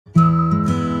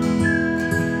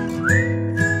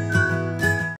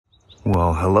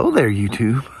Well, hello there,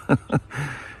 YouTube.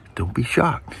 Don't be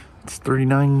shocked. It's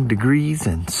 39 degrees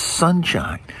and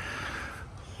sunshine.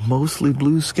 Mostly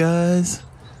blue skies.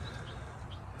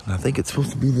 And I think it's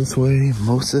supposed to be this way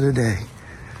most of the day.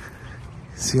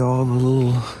 See all the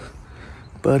little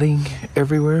budding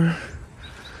everywhere?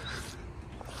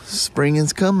 Spring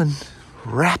is coming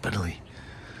rapidly.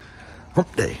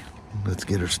 Hump day. Let's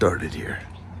get her started here.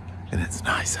 And it's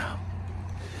nice out.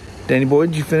 Danny boy,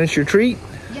 did you finish your treat?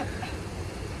 Yep.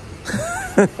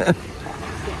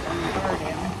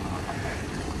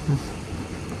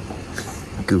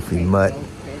 Goofy mutt.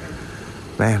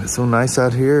 Man, it's so nice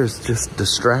out here. It's just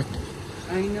distracting.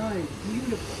 I know, it's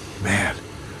beautiful. Man,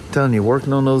 I'm telling you,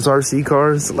 working on those RC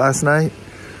cars last night,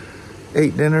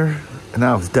 ate dinner, and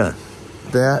I was done.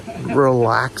 That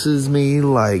relaxes me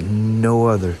like no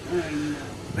other.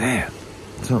 Man,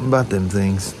 something about them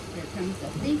things. Here comes the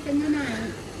thief in the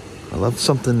night. I love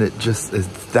something that just is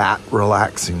that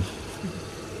relaxing.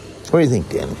 What do you think,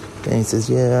 Danny? Danny says,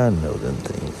 yeah, I know them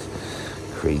things.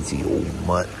 Crazy old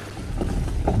mutt.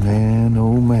 Man,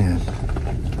 oh man.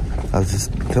 I was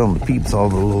just telling the peeps all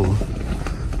the little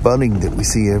budding that we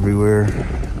see everywhere.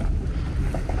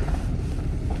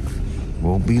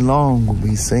 Won't be long, we'll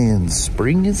be saying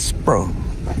spring is sprung.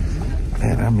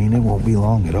 Man, I mean, it won't be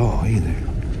long at all either.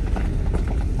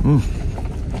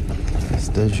 This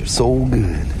does your soul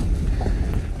good.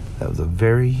 That was a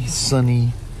very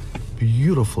sunny,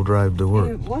 beautiful drive to work.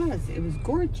 It was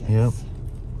gorgeous. Yep.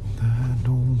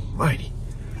 Almighty.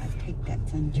 I'll take that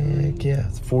sunshine. Heck yeah,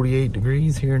 it's 48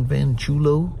 degrees here in Van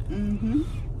Chulo. Mm-hmm.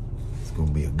 It's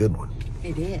gonna be a good one.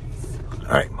 It is.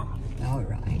 All right, Mama. All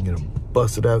right. I'm gonna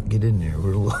bust it out and get in there.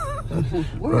 We're a little,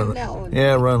 run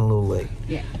a little late.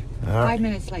 Yeah. All right. 5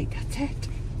 minutes late, that's it.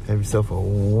 Have yourself a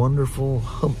wonderful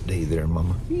hump day there,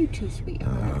 Mama. You too,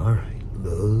 sweetheart. All right.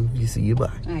 Love you. See you.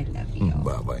 Bye. I love you.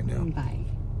 Bye-bye now. Bye.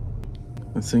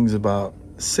 This thing's about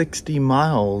 60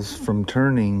 miles from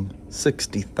turning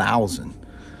 60,000.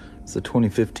 It's a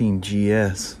 2015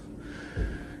 GS.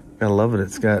 Gotta love it.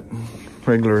 It's got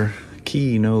regular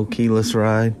key, no keyless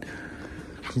ride.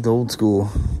 It's old school,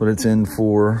 but it's in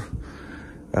for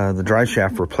the drive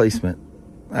shaft replacement.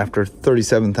 After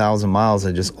 37,000 miles,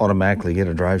 I just automatically get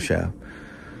a drive shaft.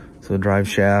 So the drive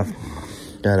shaft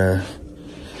got a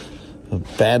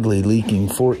badly leaking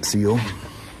fork seal.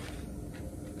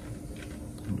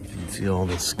 You can see all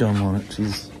the scum on it.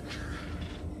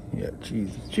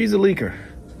 She's a leaker.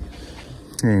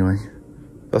 Anyway,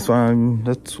 that's what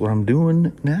I'm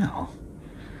doing now.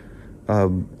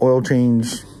 Oil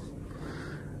change,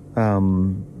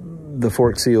 the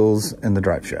fork seals, and the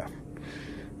drive shaft.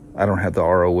 I don't have the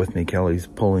RO with me. Kelly's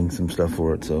pulling some stuff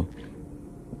for it, so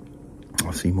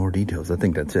I'll see more details. I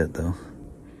think that's it, though.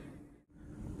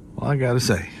 Well, I gotta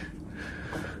say,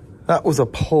 that was a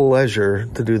pleasure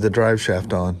to do the drive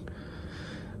shaft on.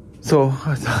 So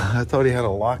I thought he had a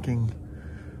locking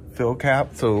fill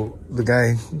cap. So the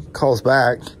guy calls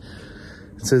back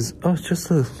and says, "Oh, it's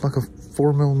just like a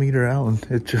 4mm Allen."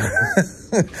 It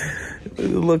just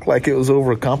it looked like it was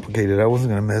overcomplicated. I wasn't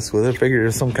gonna mess with it. I figured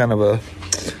there's some kind of a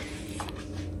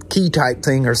key type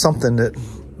thing or something that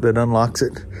unlocks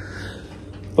it.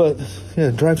 But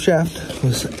yeah, drive shaft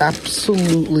was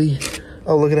absolutely,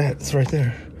 oh, look at that, it's right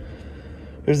there.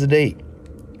 There's the date.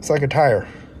 It's like a tire.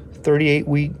 38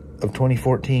 week of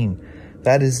 2014.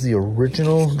 That is the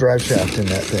original drive shaft in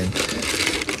that thing.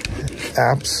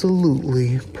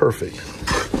 Absolutely perfect.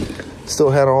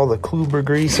 Still had all the Kluber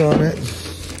grease on it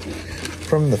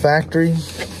from the factory.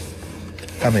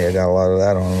 I mean, I got a lot of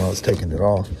that on when I was taking it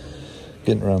off.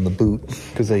 Getting around the boot,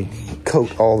 because they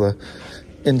coat all the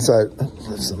inside,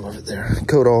 there's some of it there,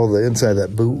 coat all the inside of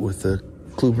that boot with the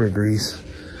Kluber grease.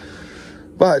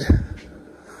 But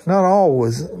not all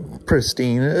was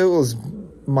pristine. It was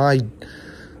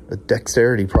a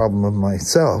dexterity problem of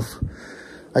myself.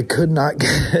 I could not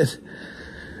get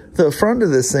the front of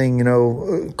this thing, you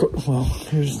know. Well,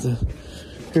 here's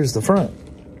the front.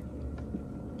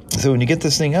 So when you get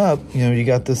this thing up, you know, you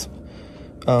got this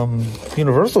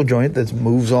universal joint that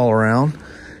moves all around,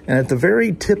 and at the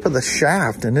very tip of the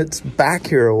shaft, and it's back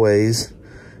here a ways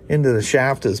into the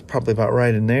shaft, is probably about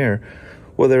right in there.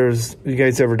 Well, you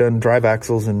guys ever done drive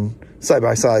axles and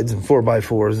side-by-sides and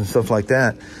 4x4s and stuff like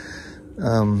that?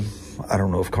 I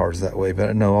don't know if cars that way, but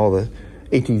I know all the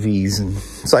ATVs and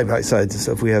side-by-sides and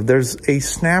stuff we have. There's a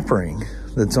snap ring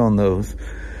that's on those,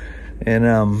 and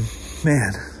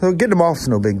man, getting them off is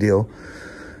no big deal.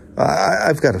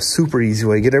 I've got a super easy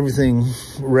way. Get everything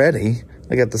ready.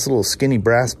 I got this little skinny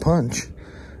brass punch,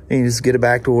 and you just get it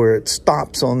back to where it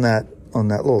stops on that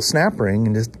little snap ring,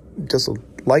 and just a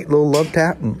light little love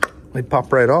tap, and they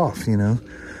pop right off, you know.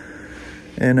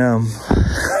 And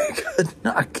I could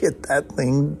not get that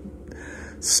thing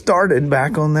started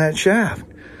back on that shaft.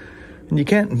 And you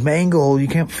can't mangle, you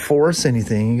can't force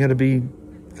anything. You gotta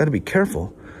be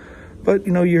careful. But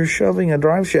you know, you're shoving a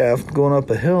drive shaft going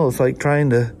up a hill. It's like trying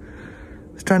to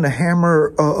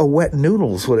hammer a wet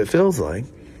noodle is what it feels like.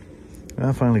 And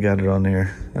I finally got it on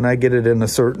there, and I get it in a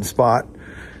certain spot,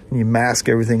 and you mask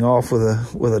everything off with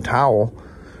a towel,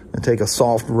 and take a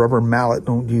soft rubber mallet.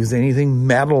 Don't use anything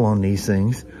metal on these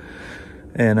things,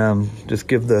 and just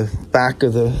give the back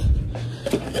of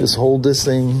just hold this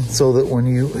thing so that when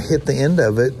you hit the end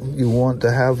of it, you want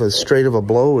to have as straight of a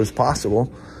blow as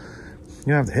possible. You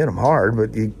don't have to hit them hard,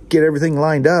 but you get everything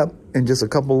lined up, and just a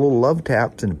couple little love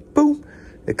taps, and boom,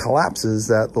 it collapses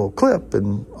that little clip,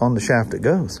 and on the shaft it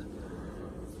goes.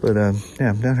 But yeah,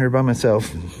 I'm down here by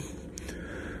myself.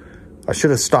 I should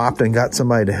have stopped and got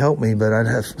somebody to help me, but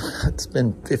I'd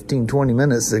spend 15, 20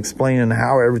 minutes explaining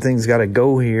how everything's got to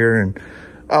go here, and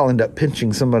I'll end up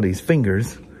pinching somebody's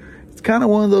fingers. It's kind of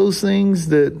one of those things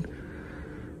that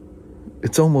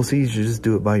it's almost easier to just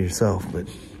do it by yourself. But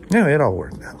yeah, it all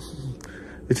worked out.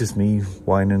 It's just me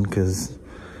whining because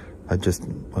I just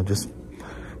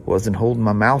wasn't holding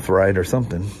my mouth right or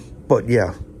something. But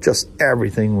yeah, just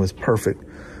everything was perfect.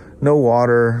 No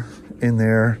water in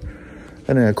there.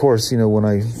 And then of course, you know, when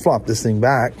I flop this thing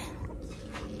back,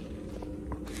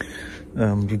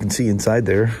 you can see inside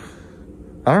there.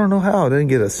 I don't know how I didn't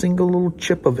get a single little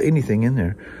chip of anything in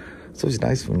there. So it's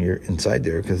nice when you're inside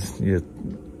there because you have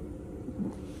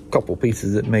a couple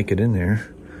pieces that make it in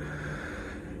there.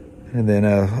 And then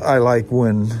I like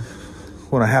when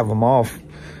I have them off,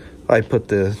 I put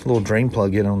the little drain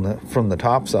plug in on from the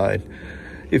top side.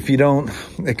 If you don't,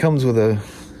 it comes with a,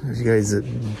 you guys that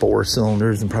bore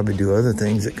cylinders and probably do other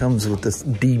things, it comes with this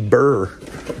deburrer.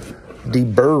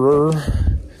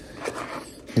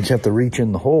 And you have to reach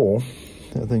in the hole.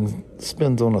 That thing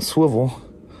spins on a swivel,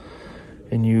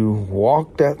 and you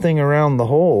walk that thing around the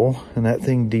hole, and that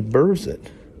thing deburrs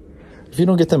it. If you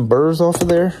don't get them burrs off of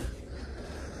there,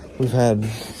 we've had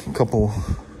a couple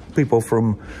people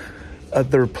from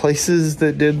other places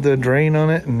that did the drain on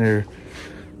it, and there are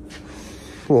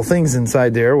little things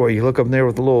inside there where you look up there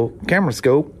with a little camera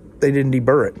scope, they didn't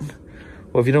deburr it.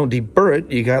 Well, if you don't deburr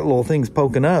it, you got little things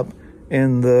poking up,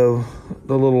 and the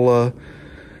little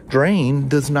drain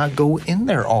does not go in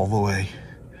there all the way.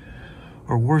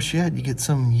 Or worse yet, you get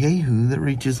some yahoo that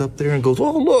reaches up there and goes,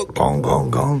 oh look, gong,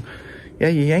 gong, gong. Yeah,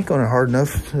 you yank on it hard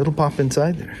enough, it'll pop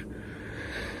inside there.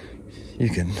 You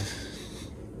can,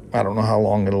 I don't know how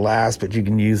long it'll last, but you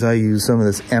can I use some of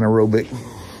this anaerobic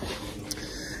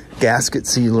gasket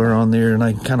sealer on there, and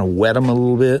I kind of wet them a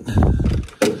little bit.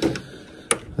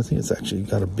 I think it's actually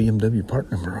got a BMW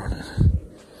part number on it.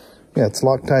 Yeah, it's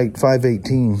Loctite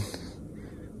 518.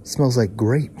 It smells like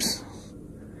grapes.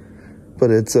 But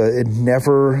it's it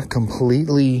never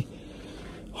completely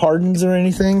hardens or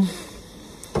anything.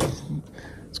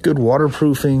 It's good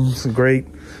waterproofing. It's great.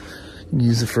 You can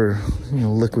use it for, you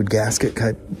know, liquid gasket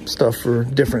type stuff for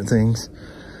different things.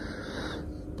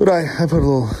 But I put a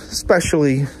little,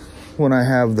 especially when I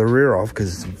have the rear off,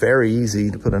 because it's very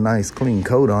easy to put a nice clean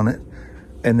coat on it.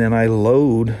 And then I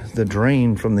load the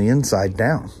drain from the inside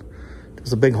down.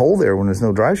 There's a big hole there when there's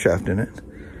no drive shaft in it.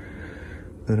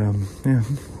 But yeah.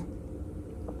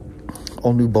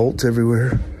 All new bolts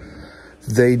everywhere.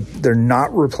 They're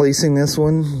not replacing this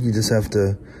one. You just have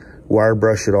to wire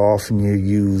brush it off, and you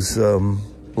use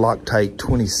Loctite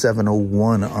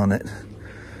 2701 on it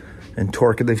and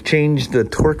torque it. They've changed the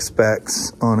torque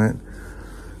specs on it.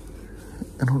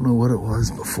 I don't know what it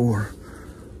was before,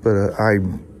 but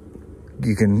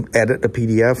you can edit a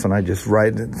PDF, and I just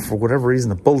write it. For whatever reason,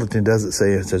 the bulletin doesn't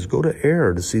say it. It says go to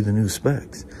error to see the new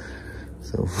specs.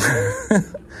 So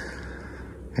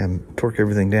and torque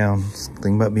everything down.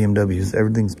 Thing about BMWs,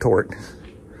 everything's torqued.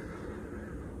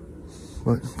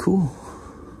 But cool.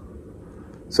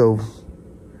 So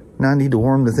now I need to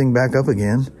warm the thing back up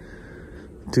again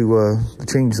to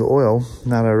change the oil.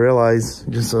 Now that I realize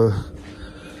just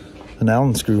an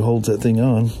Allen screw holds that thing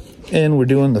on. And we're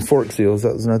doing the fork seals.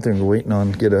 That was another thing we're waiting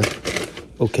on to get a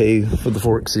okay for the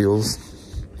fork seals.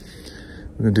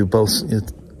 We're gonna do both.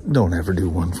 Don't ever do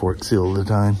one fork seal at a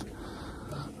time.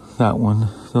 That one,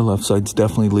 the left side's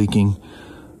definitely leaking.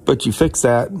 But you fix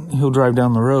that, he'll drive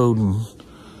down the road, and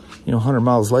 100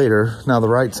 miles later, now the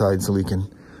right side's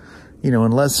leaking.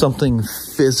 Unless something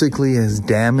physically has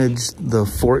damaged the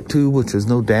fork tube, which there's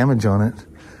no damage on it.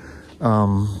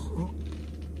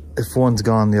 If one's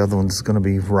gone, the other one's going to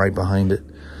be right behind it.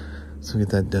 So get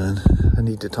that done. I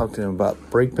need to talk to him about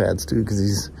brake pads too, because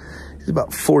he's about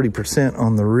 40%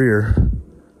 on the rear.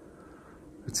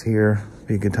 It's here.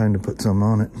 be a good time to put some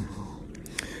on it.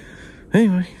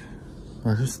 Anyway,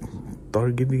 I just thought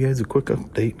I'd give you guys a quick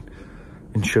update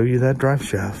and show you that drive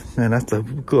shaft. Man, that's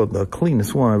the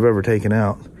cleanest one I've ever taken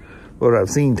out. What I've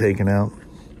seen taken out.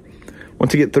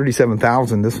 Once you get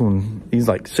 37,000, this one, he's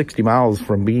like 60 miles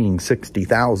from being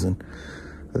 60,000.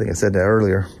 I think I said that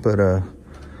earlier. But,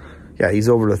 yeah, he's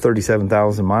over the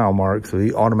 37,000 mile mark, so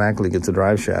he automatically gets a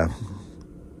drive shaft.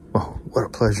 Oh, what a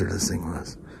pleasure this thing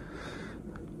was.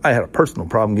 I had a personal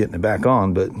problem getting it back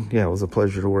on, but yeah, it was a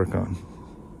pleasure to work on.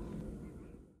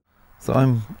 So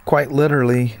I'm quite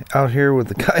literally out here with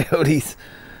the Coyotes.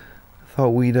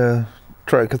 Thought we'd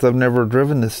try, because I've never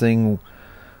driven this thing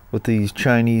with these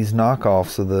Chinese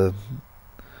knockoffs of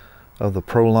the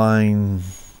Proline.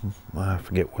 I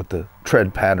forget what the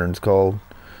tread pattern's called.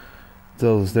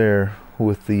 Those there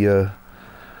with the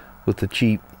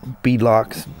cheap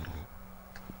beadlocks.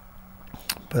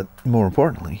 But more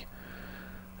importantly,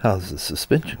 how does the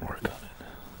suspension work on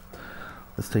it?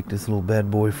 Let's take this little bad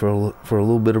boy for a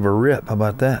little bit of a rip. How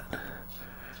about that?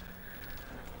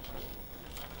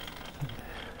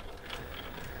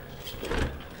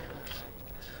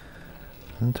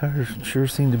 The tires sure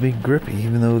seem to be grippy,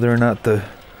 even though they're not the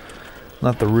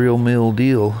real mill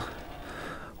deal.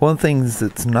 One of the things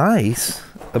that's nice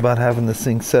about having this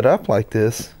thing set up like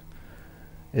this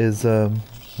is, as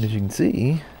you can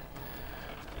see,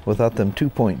 without them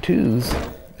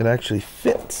 2.2s, it actually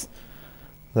fits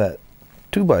that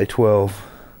 2x12.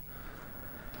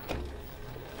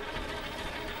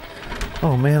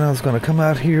 Oh man, I was going to come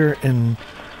out here and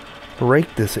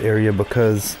rake this area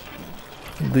because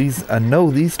I know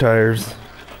these tires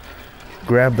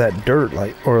grab that dirt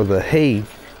or the hay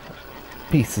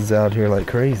pieces out here like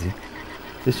crazy.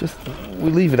 It's just, we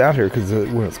leave it out here because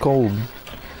when it's cold,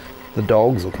 the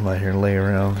dogs will come out here and lay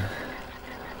around.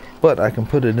 But I can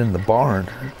put it in the barn.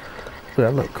 But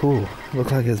that looked cool.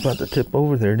 Looked like it's about to tip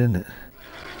over there, didn't it?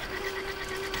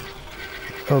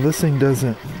 Oh, this thing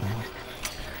doesn't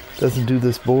do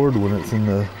this board when it's in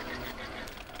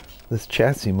this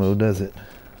chassis mode, does it?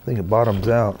 I think it bottoms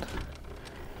out.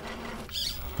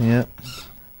 Yep.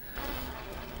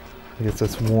 I guess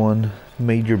that's one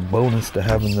major bonus to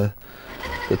having the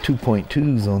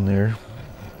 2.2s on there.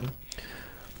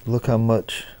 Look how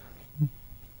much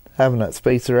having that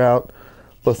spacer out,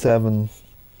 plus having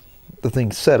the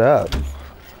thing set up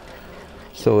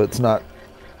so it's not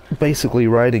basically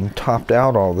riding topped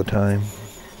out all the time.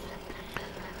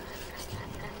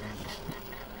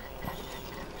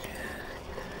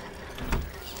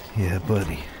 Yeah,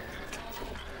 buddy.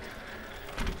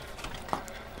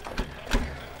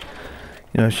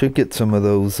 You know, I should get some of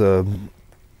those, you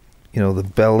know, the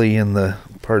belly and the,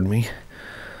 pardon me,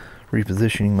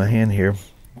 repositioning my hand here,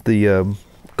 the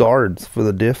guards for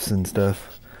the diffs and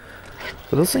stuff.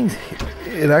 But those things,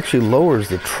 it actually lowers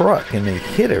the truck and they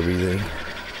hit everything.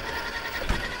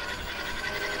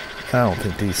 I don't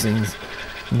think these things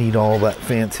need all that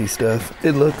fancy stuff.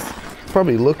 It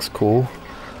probably looks cool,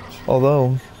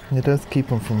 although it does keep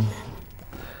them from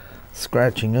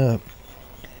scratching up.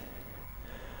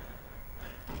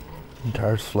 The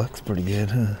tires flex pretty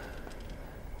good, huh?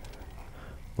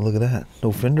 Look at that.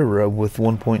 No fender rub with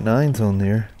 1.9s on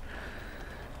there.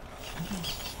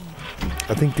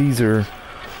 I think these are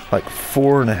like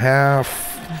 4.5,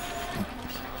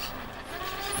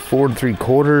 4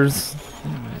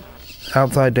 3/4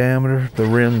 outside diameter. The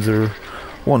rims are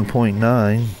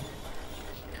 1.9.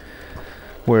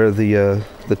 Where the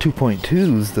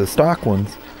 2.2s, the stock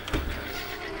ones,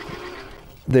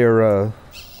 they're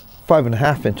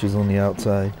 5.5 inches on the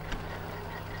outside.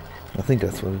 I think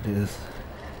that's what it is.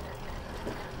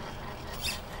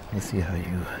 Let's see how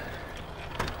you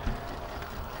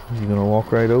gonna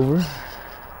walk right over?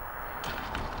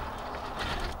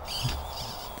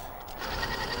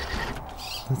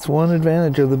 That's one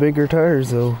advantage of the bigger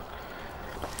tires, though.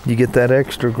 You get that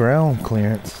extra ground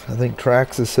clearance. I think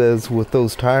Traxxas says with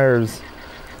those tires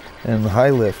and the high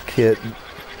lift kit,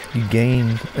 you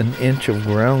gain 1 inch of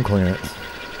ground clearance.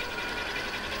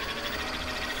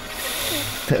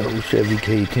 That old Chevy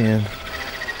K10.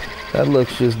 That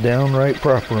looks just downright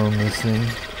proper on this thing.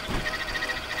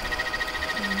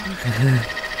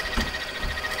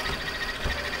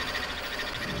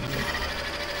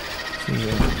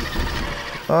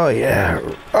 Oh yeah.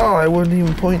 Oh, I wouldn't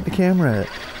even point the camera at. I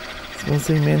was gonna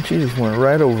say, man, she just went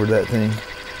right over that thing.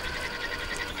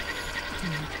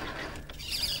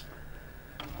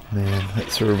 Man,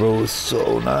 that servo is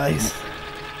so nice.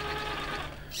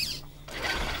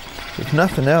 If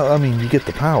nothing else, I mean, you get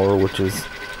the power, which is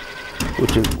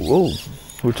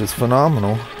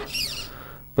phenomenal.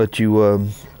 But you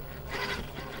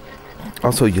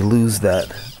also you lose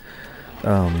that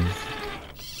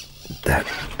That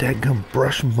dadgum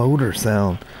brush motor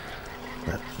sound,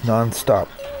 that non-stop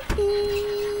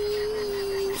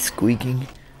squeaking.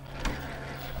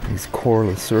 These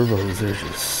coreless servos, they're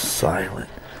just silent.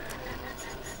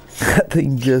 That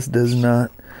thing just does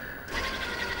not.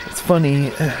 It's funny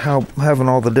how having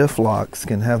all the diff locks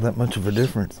can have that much of a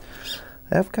difference.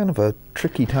 I have kind of a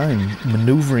tricky time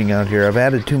maneuvering out here. I've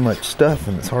added too much stuff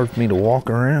and it's hard for me to walk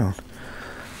around.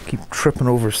 Keep tripping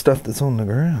over stuff that's on the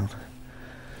ground.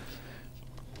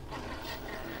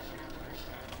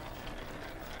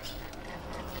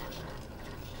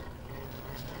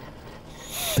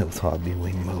 Those Hobby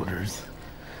Wing motors.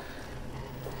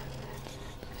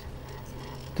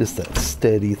 Just that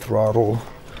steady throttle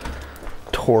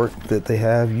torque that they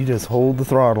have. You just hold the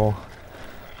throttle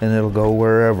and it'll go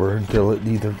wherever until it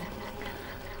either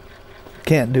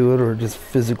can't do it or just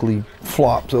physically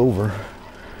flops over.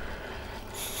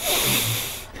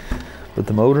 But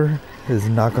the motor is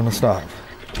not going to stop.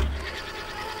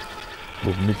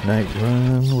 Little midnight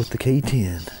run with the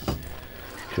K10.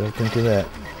 What y'all think of that?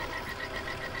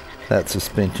 That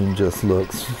suspension just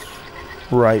looks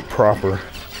right proper.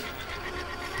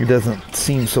 It doesn't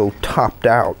seem so topped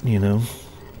out, you know.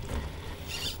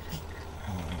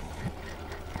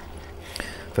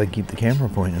 If I keep the camera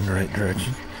pointing in the right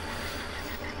direction.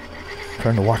 I'm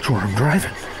trying to watch where I'm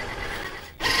driving.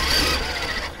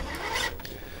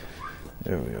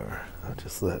 There we are. I'll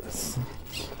just let us.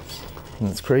 And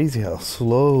it's crazy how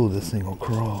slow this thing will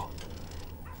crawl.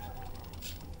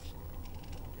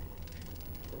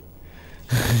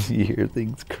 You hear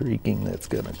things creaking. That's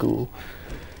kind of cool.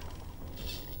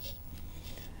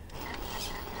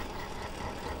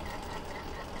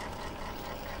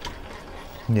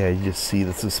 Yeah, you just see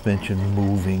the suspension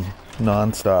moving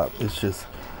non-stop. It's just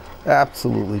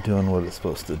absolutely doing what it's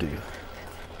supposed to do.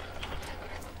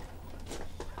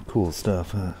 Cool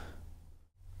stuff, huh?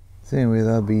 So anyway,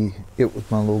 that'll be it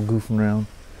with my little goofing around.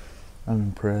 I'm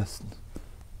impressed.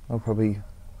 I'll probably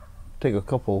take a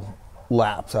couple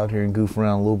laps out here and goof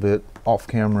around a little bit off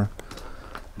camera.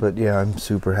 But yeah, I'm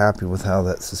super happy with how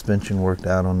that suspension worked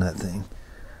out on that thing.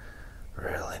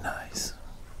 Really nice.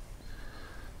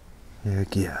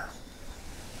 Heck yeah.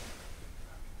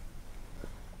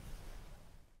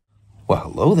 Well,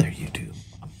 hello there, YouTube.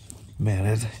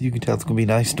 Man, you can tell it's going to be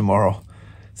nice tomorrow.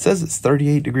 It says it's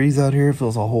 38 degrees out here. It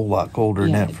feels a whole lot colder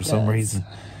than that for some reason.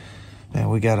 Man,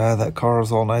 we got out of that car. It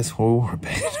was all nice. We were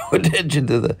paying no attention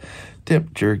to the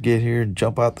temperature. Get here and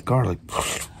jump out the car like,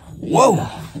 whoa.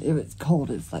 Yeah, it was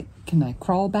cold. It's like, can I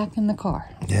crawl back in the car?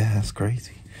 Yeah, that's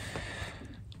crazy.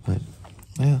 But,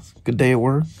 yeah, it's a good day at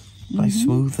work. Nice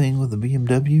smooth thing with the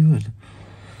BMW. And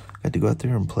got to go out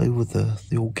there and play with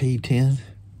the old K10.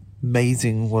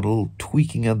 Amazing what a little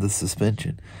tweaking of the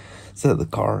suspension. Instead of the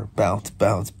car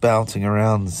bouncing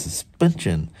around, the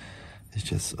suspension is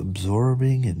just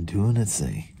absorbing and doing its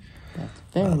thing. That's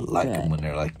very I like good. them when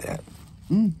they're like that.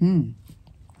 Mm-hmm.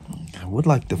 I would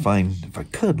like to find, if I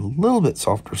could, a little bit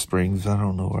softer springs. I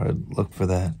don't know where I'd look for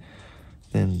that.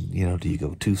 Then, you know, do you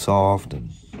go too soft?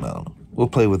 And, I don't know. We'll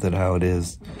play with it how it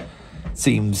is.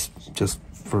 Seems, just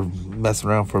for messing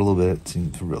around for a little bit, it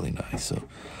seems really nice. So,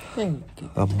 Very good.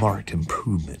 a marked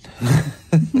improvement.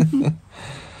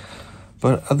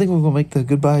 But I think we're going to make the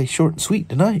goodbye short and sweet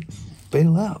tonight.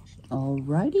 Bail out.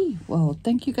 Alrighty. Well,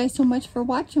 thank you guys so much for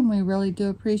watching. We really do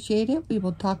appreciate it. We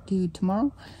will talk to you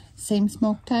tomorrow. Same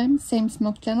smoke time, same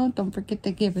smoke channel. Don't forget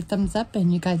to give a thumbs up.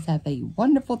 And you guys have a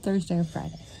wonderful Thursday or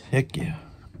Friday. Heck yeah.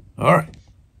 All right.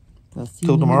 We'll see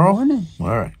Till you tomorrow? in the morning.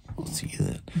 All right. We'll see you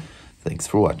then. Thanks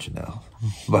for watching now.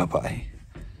 Bye-bye.